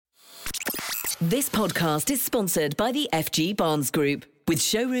This podcast is sponsored by the FG Barnes Group, with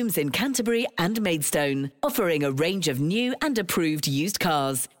showrooms in Canterbury and Maidstone, offering a range of new and approved used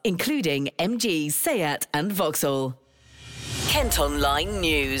cars, including MG, Seat and Vauxhall. KentOnline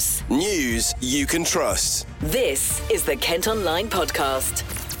News. News you can trust. This is the KentOnline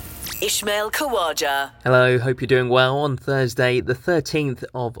Podcast. Ishmael Kawaja. Hello, hope you're doing well on Thursday, the 13th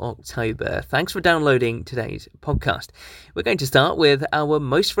of October. Thanks for downloading today's podcast. We're going to start with our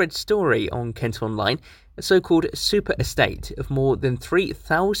most read story on Kent Online. A so-called super estate of more than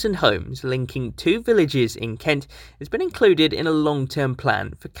 3,000 homes linking two villages in Kent has been included in a long-term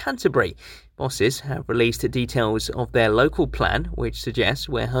plan for Canterbury. Bosses have released details of their local plan, which suggests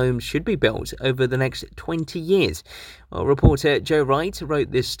where homes should be built over the next 20 years. Well, reporter Joe Wright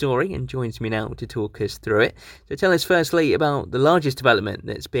wrote this story and joins me now to talk us through it. So tell us firstly about the largest development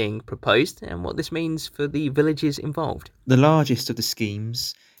that's being proposed and what this means for the villages involved. The largest of the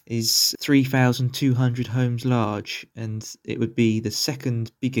schemes is 3,200 homes large, and it would be the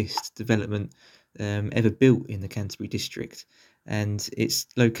second biggest development ever built in the Canterbury district. And it's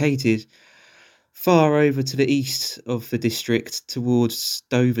located far over to the east of the district towards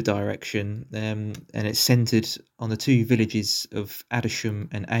Dover direction, and it's centred on the two villages of Adisham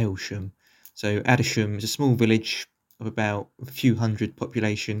and Aylsham. So Adisham is a small village of about a few hundred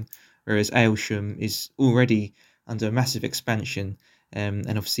population, whereas Aylsham is already under a massive expansion, and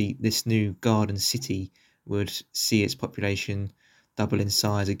obviously this new garden city would see its population double in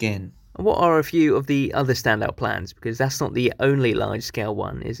size again. And what are a few of the other standout plans? Because that's not the only large-scale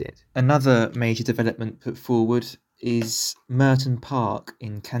one, is it? Another major development put forward is Orbital Park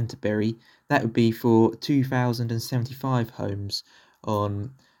in Canterbury. That would be for 2,075 homes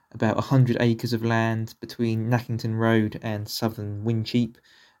on about 100 acres of land between Nackington Road and Southern Wincheap,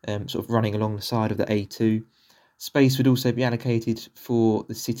 sort of running along the side of the A2. Space would also be allocated for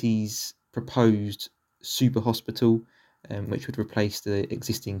the city's proposed super hospital, which would replace the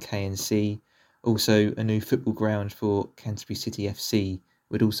existing KNC. Also, a new football ground for Canterbury City FC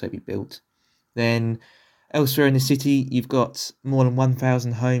would also be built. Then, elsewhere in the city, you've got more than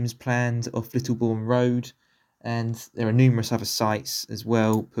 1,000 homes planned off Littlebourne Road, and there are numerous other sites as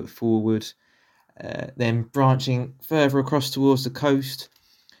well put forward. Then, branching further across towards the coast,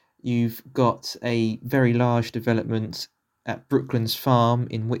 you've got a very large development at Brooklands Farm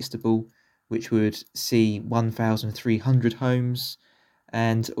in Whitstable, which would see 1,300 homes,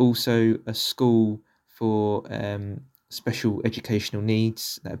 and also a school for special educational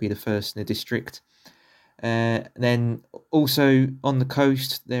needs. That would be the first in the district. Then also on the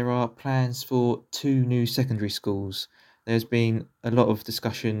coast, there are plans for two new secondary schools. There's been a lot of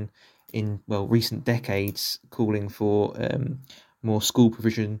discussion in recent decades calling for more school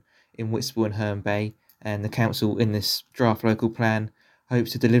provision in Whitstable and Herne Bay, and the council in this draft local plan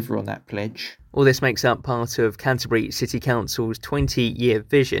hopes to deliver on that pledge. All this makes up part of Canterbury City Council's 20-year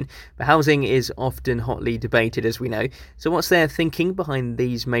vision, but housing is often hotly debated, as we know. So what's their thinking behind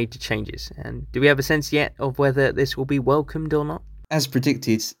these major changes? And do we have a sense yet of whether this will be welcomed or not? As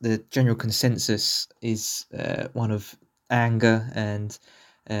predicted, the general consensus is one of anger and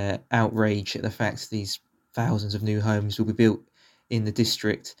outrage at the fact these thousands of new homes will be built in the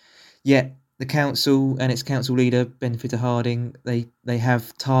district. Yet the council and its council leader, Ben Fitter-Harding, they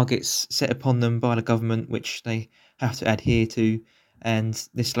have targets set upon them by the government which they have to adhere to, and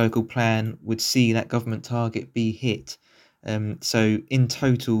this local plan would see that government target be hit. So in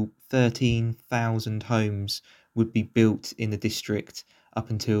total, 13,000 homes would be built in the district up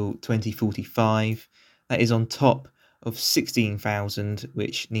until 2045. That is on top of 16,000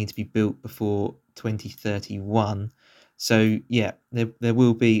 which need to be built before 2031. So yeah, there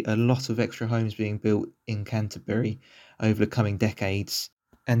will be a lot of extra homes being built in Canterbury over the coming decades.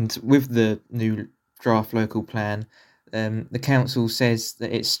 And with the new draft local plan, the council says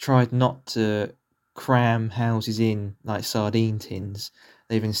that it's tried not to cram houses in like sardine tins.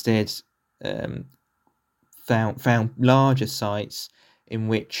 They've instead found larger sites in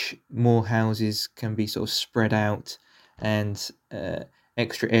which more houses can be sort of spread out, and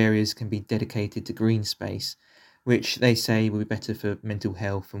extra areas can be dedicated to green space, which they say will be better for mental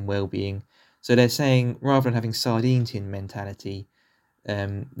health and well-being. So they're saying, rather than having sardine tin mentality,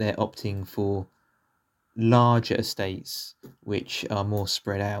 they're opting for larger estates which are more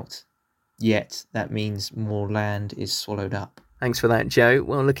spread out. Yet that means more land is swallowed up. Thanks for that, Joe.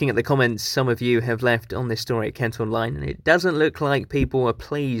 Well, looking at the comments some of you have left on this story at Kent Online, and it doesn't look like people are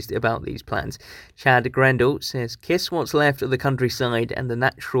pleased about these plans. Chad Grendel says, "Kiss what's left of the countryside and the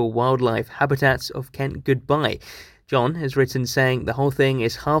natural wildlife habitats of Kent goodbye." John has written saying the whole thing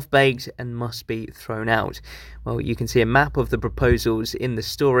is half-baked and must be thrown out. Well, you can see a map of the proposals in the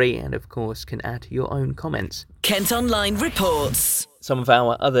story and, of course, can add your own comments. KentOnline reports. Some of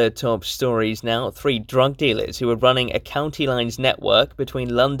our other top stories now. 3 drug dealers who were running a county lines network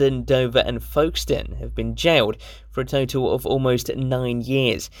between London, Dover and Folkestone have been jailed for a total of almost 9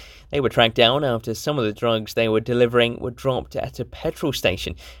 years. They were tracked down after some of the drugs they were delivering were dropped at a petrol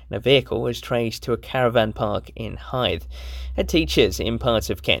station and a vehicle was traced to a caravan park in Hythe. Headteachers in parts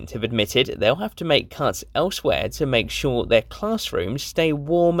of Kent have admitted they'll have to make cuts elsewhere to make sure their classrooms stay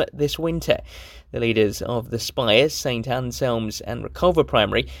warm this winter. The leaders of the Spires, St Anselms and Reculver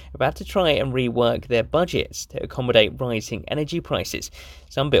Primary have had to try and rework their budgets to accommodate rising energy prices.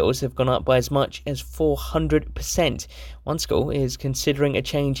 Some bills have gone up by as much as 400%. One school is considering a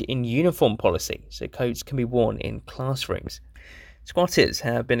change in uniform policy so coats can be worn in classrooms. Squatters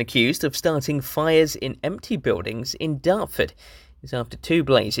have been accused of starting fires in empty buildings in Dartford. It's after 2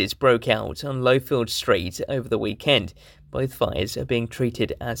 blazes broke out on Lowfield Street over the weekend. Both fires are being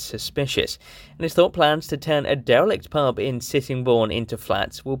treated as suspicious, and it's thought plans to turn a derelict pub in Sittingbourne into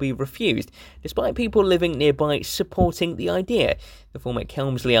flats will be refused, despite people living nearby supporting the idea. The former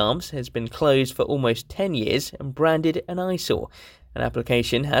Kemsley Arms has been closed for almost 10 years and branded an eyesore. An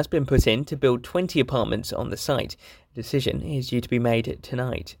application has been put in to build 20 apartments on the site. A decision is due to be made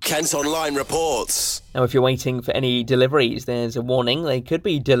tonight. KentOnline reports. Now, if you're waiting for any deliveries, there's a warning they could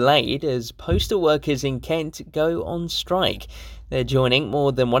be delayed as postal workers in Kent go on strike. They're joining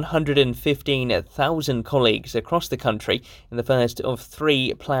more than 115,000 colleagues across the country in the first of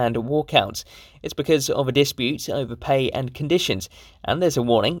 3 planned walkouts. It's because of a dispute over pay and conditions, and there's a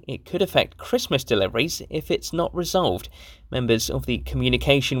warning it could affect Christmas deliveries if it's not resolved. Members of the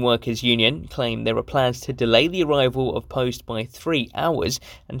Communication Workers Union claim there are plans to delay the arrival of post by 3 hours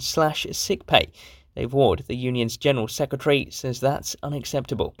and slash sick pay. Dave Ward, the union's General Secretary, says that's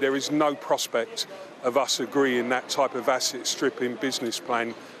unacceptable. There is no prospect of us agreeing that type of asset stripping business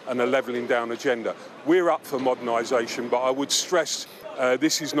plan and a levelling down agenda. We're up for modernisation, but I would stress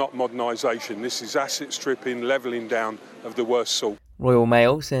this is not modernisation. This is asset stripping, levelling down of the worst sort. Royal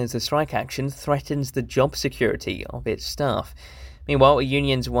Mail says the strike action threatens the job security of its staff. Meanwhile, a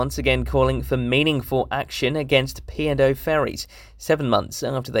union's once again calling for meaningful action against P&O ferries, 7 months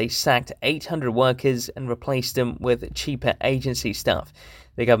after they sacked 800 workers and replaced them with cheaper agency staff.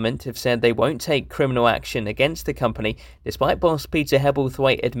 The government have said they won't take criminal action against the company, despite boss Peter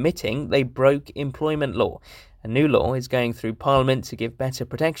Hebblethwaite admitting they broke employment law. A new law is going through Parliament to give better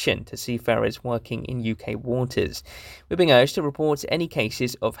protection to seafarers working in UK waters. We're being urged to report any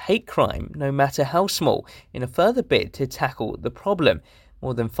cases of hate crime, no matter how small, in a further bid to tackle the problem.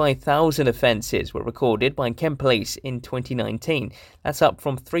 More than 5,000 offences were recorded by Kent Police in 2019. That's up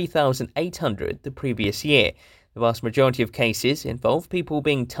from 3,800 the previous year. The vast majority of cases involve people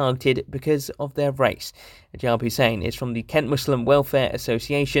being targeted because of their race. Ajaib Hussain is from the Kent Muslim Welfare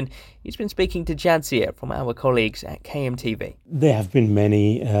Association. He's been speaking to Jadzia from our colleagues at KMTV. There have been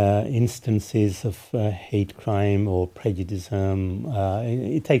many instances of hate crime or prejudice.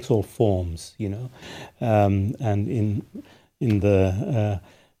 It takes all forms, and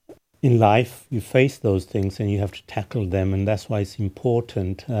in life, you face those things and you have to tackle them, and that's why it's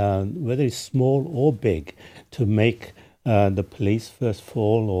important, whether it's small or big, to make the police, first of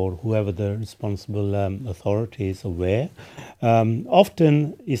all, or whoever the responsible authority is aware.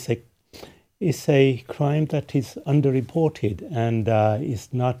 Often it's a crime that is underreported and is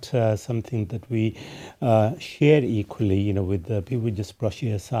not something that we share equally, with the people. We just brush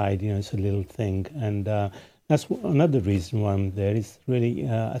it aside, it's a little thing, and that's another reason why I'm there. Is really,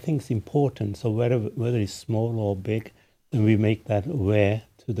 I think it's important. So whether it's small or big, then we make that aware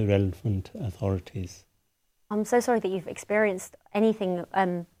to the relevant authorities. I'm so sorry that you've experienced anything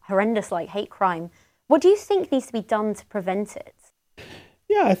horrendous like hate crime. What do you think needs to be done to prevent it?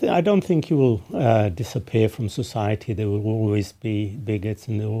 Yeah, I don't think you will disappear from society. There will always be bigots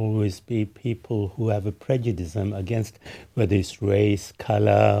and there will always be people who have a prejudice against whether it's race,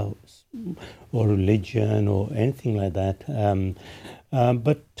 colour, or religion or anything like that.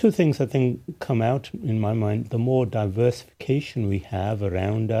 But 2 things I think come out in my mind. The more diversification we have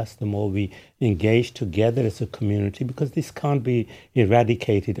around us, the more we engage together as a community, because this can't be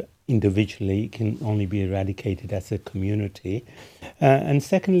eradicated individually. It can only be eradicated as a community. And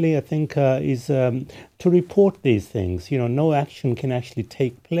secondly, I think is to report these things. No action can actually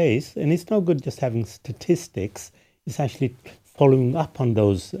take place, and it's no good just having statistics. It's actually following up on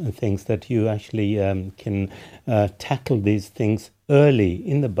those things that you actually can tackle these things early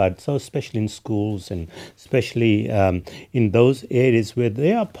in the bud, so especially in schools and especially in those areas where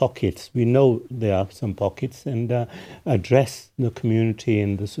there are pockets. We know there are some pockets, and address the community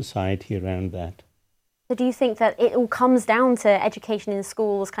and the society around that. So do you think that it all comes down to education in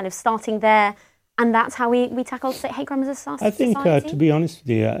schools, kind of starting there, and that's how we tackle hate crime as a society? I think, to be honest with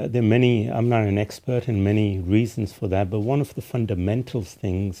you, there are many, I'm not an expert in many reasons for that, but one of the fundamental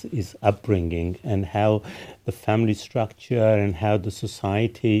things is upbringing and how the family structure and how the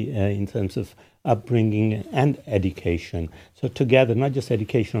society in terms of upbringing and education. So together, not just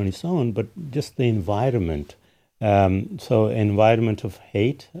education on its own, but just the environment. So environment of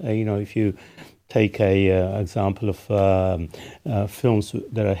hate, if you take a example of films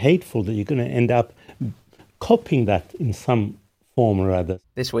that are hateful, that you're going to end up copying that in some form or other.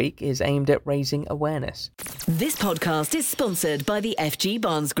 This week is aimed at raising awareness. This podcast is sponsored by the FG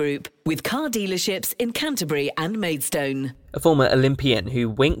Barnes Group, with car dealerships in Canterbury and Maidstone. A former Olympian who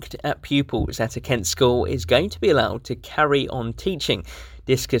winked at pupils at a Kent school is going to be allowed to carry on teaching.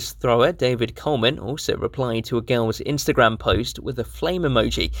 Discus thrower David Coleman also replied to a girl's Instagram post with a flame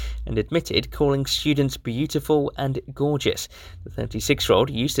emoji and admitted calling students beautiful and gorgeous. The 36-year-old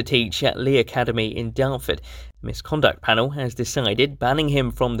used to teach at Lee Academy in Dartford. The misconduct panel has decided banning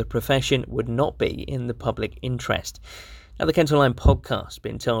him from the profession would not be in the public interest. Now, the KentOnline Podcast has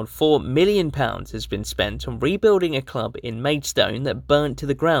been told £4 million has been spent on rebuilding a club in Maidstone that burnt to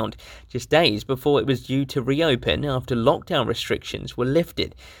the ground just days before it was due to reopen after lockdown restrictions were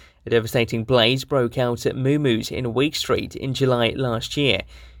lifted. A devastating blaze broke out at Moo Moo's in Week Street in July last year.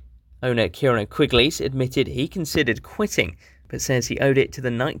 Owner Ciaran O'Quigley admitted he considered quitting, but says he owed it to the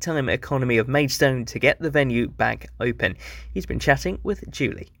nighttime economy of Maidstone to get the venue back open. He's been chatting with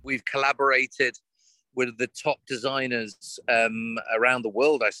Julie. We've collaborated with the top designers around the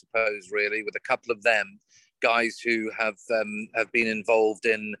world, I suppose, really, with a couple of them, guys who have been involved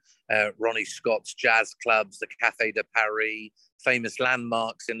in Ronnie Scott's jazz clubs, the Café de Paris, famous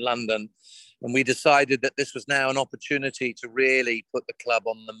landmarks in London. And we decided that this was now an opportunity to really put the club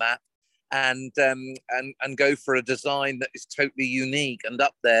on the map and go for a design that is totally unique and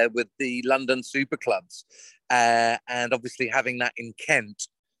up there with the London super clubs. And obviously having that in Kent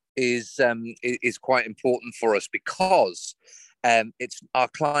is quite important for us because it's our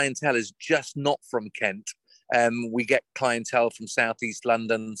clientele is just not from Kent. We get clientele from Southeast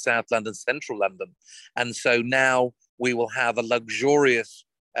London, South London, Central London, and so now we will have a luxurious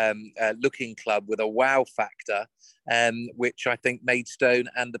looking club with a wow factor, which I think Maidstone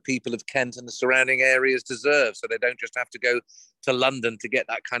and the people of Kent and the surrounding areas deserve. So they don't just have to go to London to get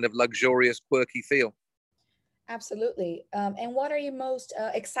that kind of luxurious, quirky feel. Absolutely. And what are you most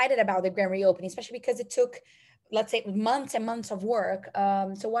excited about the grand reopening, especially because it took, let's say, months and months of work.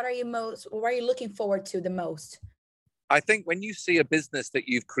 So what are you looking forward to the most? I think when you see a business that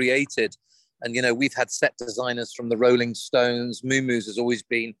you've created, and, we've had set designers from the Rolling Stones, Moo Moo's has always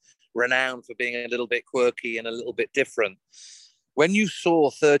been renowned for being a little bit quirky and a little bit different. When you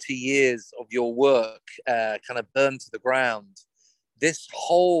saw 30 years of your work kind of burn to the ground, this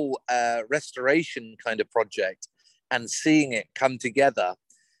whole restoration kind of project and seeing it come together,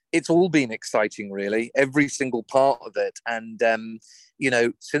 it's all been exciting, really, every single part of it. And,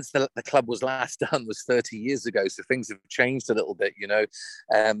 since the club was last done was 30 years ago, so things have changed a little bit,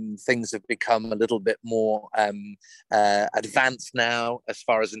 things have become a little bit more advanced now as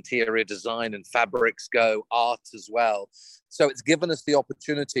far as interior design and fabrics go, art as well. So it's given us the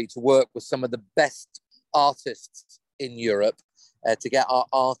opportunity to work with some of the best artists in Europe, to get our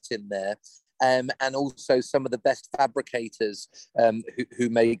art in there, and also some of the best fabricators who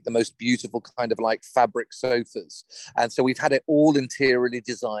make the most beautiful kind of like fabric sofas. And so we've had it all interiorly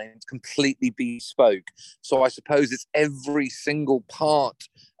designed, completely bespoke. So I suppose it's every single part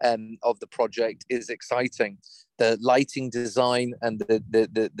of the project is exciting. The lighting design and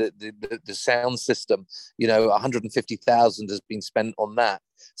the sound system, 150,000 has been spent on that.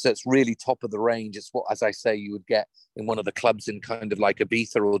 So it's really top of the range. It's what, as I say, you would get in one of the clubs in kind of like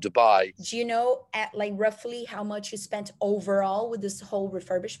Ibiza or Dubai. Do you know roughly how much you spent overall with this whole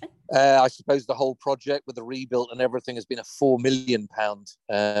refurbishment? I suppose the whole project with the rebuild and everything has been a £4 million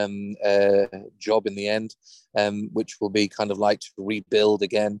job in the end, which will be kind of like to rebuild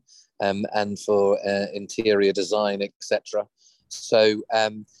again. And for interior design, etc. So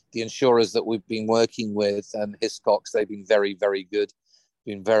the insurers that we've been working with, Hiscox, they've been very, very good,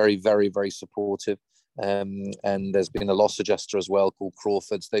 been very, very, very supportive. And there's been a loss adjuster as well called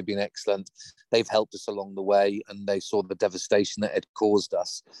Crawford's. They've been excellent. They've helped us along the way, and they saw the devastation that it caused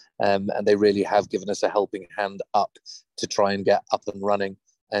us. And they really have given us a helping hand up to try and get up and running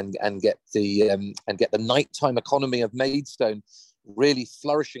and get the nighttime economy of Maidstone really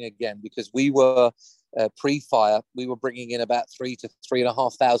flourishing again, because we were pre-fire, we were bringing in about 3,000 to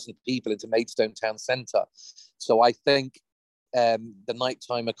 3,500 people into Maidstone town centre. So I think the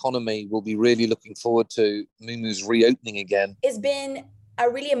nighttime economy will be really looking forward to Moomoo's reopening again. It's been a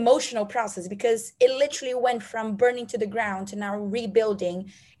really emotional process because it literally went from burning to the ground to now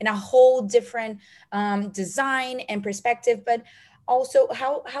rebuilding in a whole different design and perspective. But also,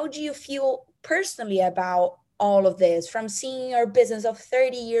 how do you feel personally about all of this, from seeing your business of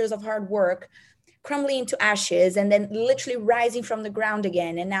 30 years of hard work crumbling into ashes and then literally rising from the ground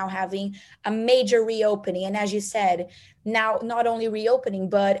again, and now having a major reopening? And as you said, now not only reopening,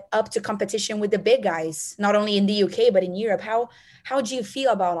 but up to competition with the big guys, not only in the UK, but in Europe. How do you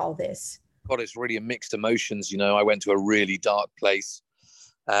feel about all this? God, it's really a mixed emotions. You know, I went to a really dark place,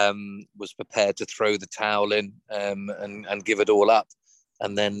 was prepared to throw the towel in and give it all up.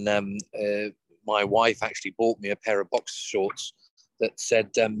 And then my wife actually bought me a pair of boxer shorts that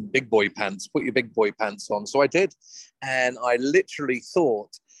said, big boy pants, put your big boy pants on. So I did. And I literally thought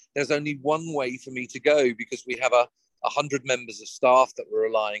there's only one way for me to go, because we have 100 members of staff that were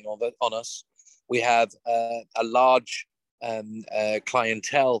relying on us. We have a large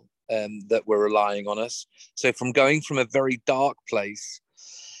clientele that were relying on us. So from going from a very dark place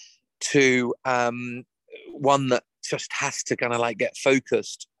to one that just has to kind of like get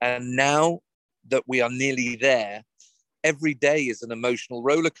focused. And now that we are nearly there, every day is an emotional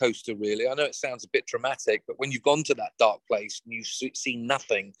roller coaster, really. I know it sounds a bit dramatic, but when you've gone to that dark place and you see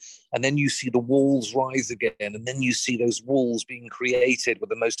nothing, and then you see the walls rise again, and then you see those walls being created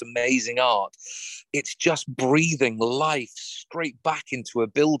with the most amazing art, it's just breathing life straight back into a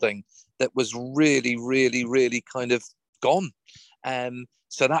building that was really, really, really kind of gone.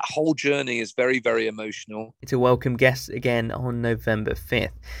 So that whole journey is very, very emotional. To welcome guests again on November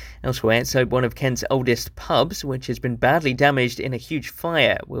 5th. Elsewhere, so one of Kent's oldest pubs, which has been badly damaged in a huge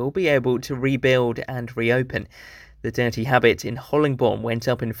fire, will be able to rebuild and reopen. The Dirty Habit in Hollingbourne went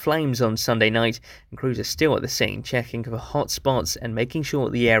up in flames on Sunday night, and crews are still at the scene checking for hot spots and making sure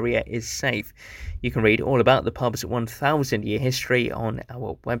the area is safe. You can read all about the pub's 1,000-year history on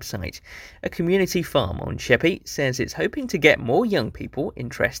our website. A community farm on Sheppey says it's hoping to get more young people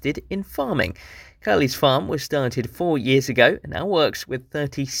interested in farming. Curly's Farm was started 4 years ago and now works with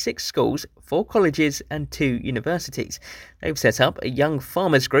 36 schools, 4 colleges and 2 universities. They've set up a young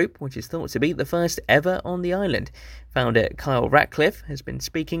farmers group, which is thought to be the first ever on the island. Founder Kyle Ratcliffe has been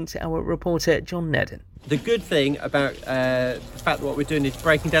speaking to our reporter John Nedden. The good thing about the fact that what we're doing is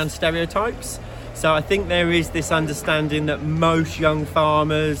breaking down stereotypes. So I think there is this understanding that most young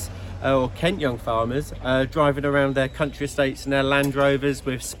farmers, or Kent young farmers, driving around their country estates and their Land Rovers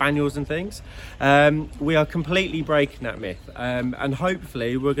with spaniels and things. We are completely breaking that myth, and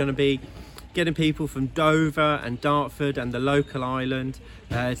hopefully we're going to be getting people from Dover and Dartford and the local island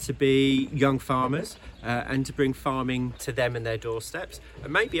to be young farmers and to bring farming to them and their doorsteps,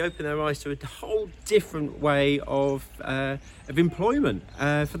 and maybe open their eyes to a whole different way of employment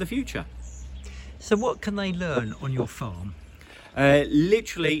for the future. So what can they learn on your farm?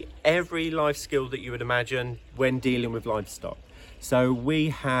 Literally every life skill that you would imagine when dealing with livestock. So we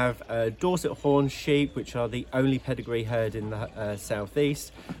have Dorset horn sheep, which are the only pedigree herd in the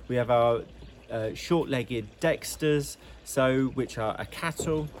southeast. We have our short-legged Dexters, which are a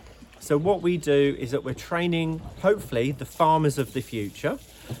cattle. So what we do is that we're training, hopefully, the farmers of the future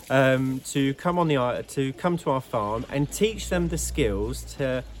to come to our farm and teach them the skills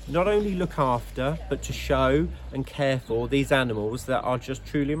to not only look after, but to show and care for these animals that are just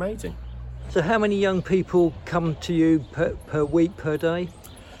truly amazing. So how many young people come to you per week, per day?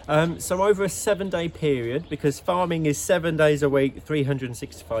 So over a 7-day period, because farming is 7 days a week,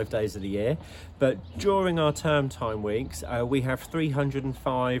 365 days of the year. But during our term time weeks, we have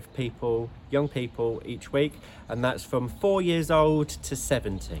 305 young people each week, and that's from 4 years old to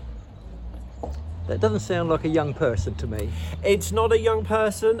 70. That doesn't sound like a young person to me. It's not a young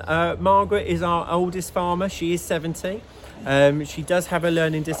person. Margaret is our oldest farmer. She is 70. She does have a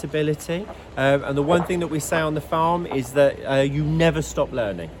learning disability, and the one thing that we say on the farm is that you never stop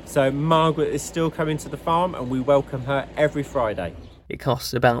learning. So Margaret is still coming to the farm, and we welcome her every Friday. It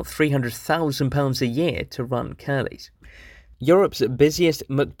costs about £300,000 a year to run Curly's. Europe's busiest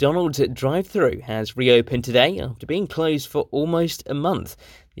McDonald's drive-thru has reopened today after being closed for almost a month.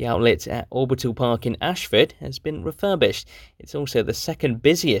 The outlet at Orbital Park in Ashford has been refurbished. It's also the second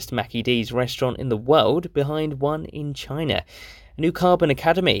busiest Mackie D's restaurant in the world, behind one in China. A new carbon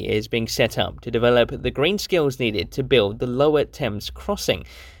academy is being set up to develop the green skills needed to build the Lower Thames crossing.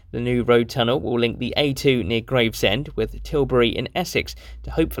 The new road tunnel will link the A2 near Gravesend with Tilbury in Essex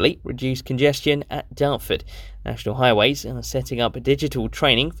to hopefully reduce congestion at Dartford. National Highways are setting up digital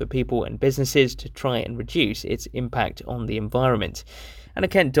training for people and businesses to try and reduce its impact on the environment. And a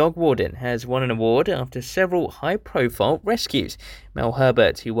Kent dog warden has won an award after several high-profile rescues. Mel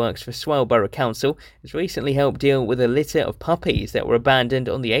Herbert, who works for Swale Borough Council, has recently helped deal with a litter of puppies that were abandoned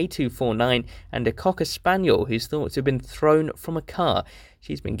on the A249 and a Cocker Spaniel who's thought to have been thrown from a car.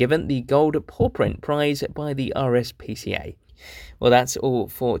 She's been given the Gold Paw Print Prize by the RSPCA. Well, that's all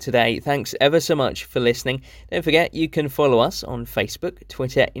for today. Thanks ever so much for listening. Don't forget, you can follow us on Facebook,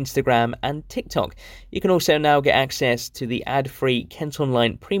 Twitter, Instagram and TikTok. You can also now get access to the ad-free Kent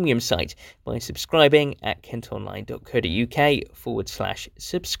Online premium site by subscribing at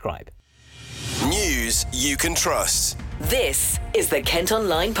kentonline.co.uk/subscribe. News you can trust. This is the Kent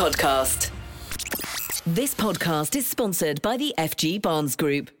Online Podcast. This podcast is sponsored by the FG Barnes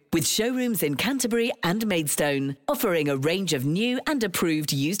Group, with showrooms in Canterbury and Maidstone, offering a range of new and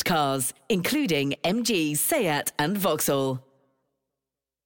approved used cars, including MG, Seat and Vauxhall.